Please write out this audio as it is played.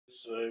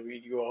This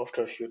video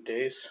after a few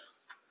days.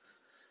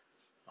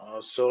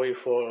 Sorry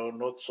for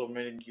not so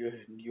many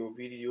new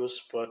videos,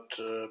 but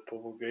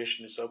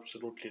propagation is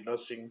absolutely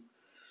nothing.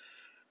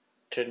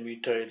 10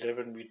 meter,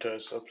 11 meter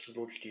is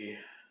absolutely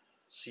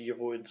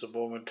zero in the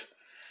moment.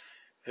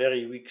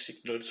 Very weak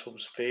signals from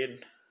Spain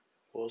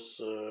was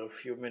a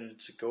few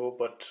minutes ago,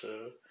 but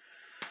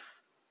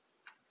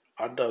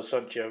under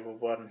Santiago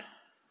 1,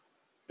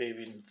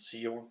 maybe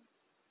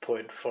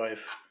 0.5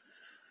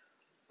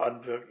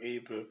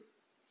 unworkable.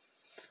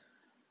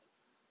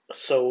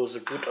 So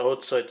the good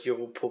outside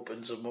Europe hope in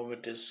the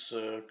moment is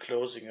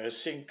closing. I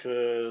think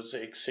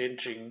the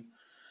exchanging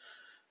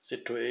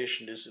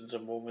situation is in the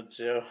moment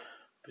there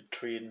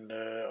between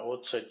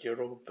outside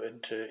Europe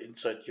and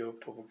inside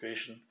Europe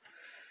propagation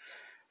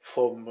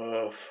from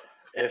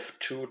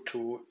F2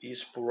 to E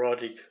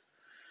sporadic,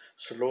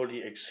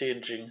 slowly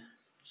exchanging.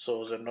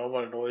 So the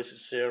normal noise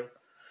is there.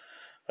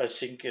 I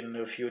think in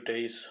a few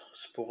days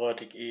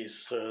sporadic E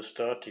is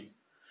starting.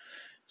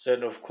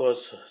 Then of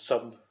course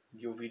some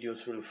new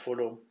videos will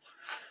follow,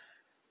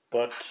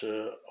 but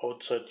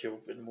outside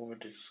Europe in the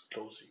moment is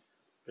closing.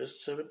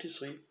 West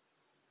 73.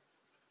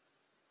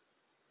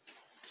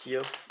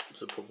 Here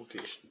the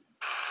propagation.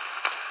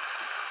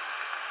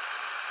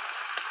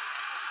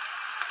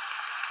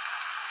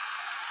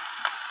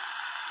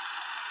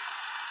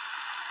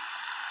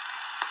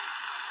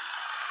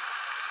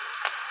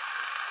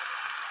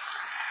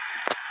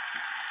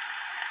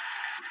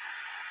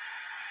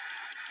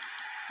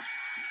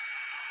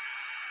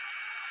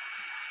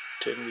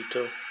 (10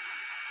 meter)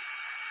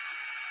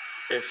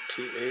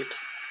 FT8,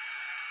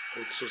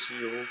 also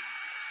 0.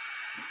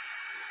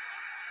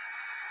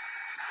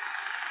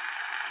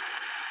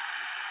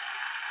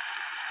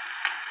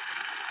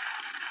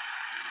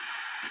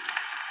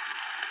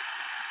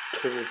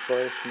 Triple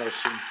 5,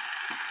 nothing.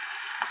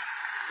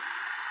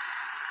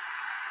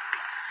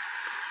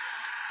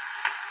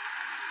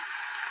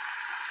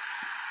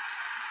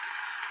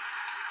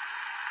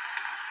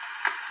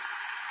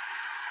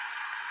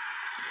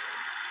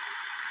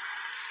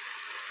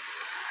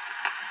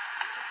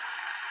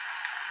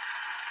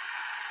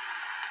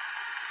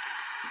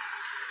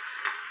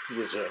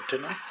 Here's the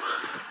antenna.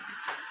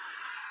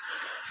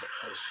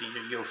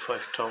 Sirio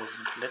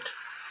 5000 LED.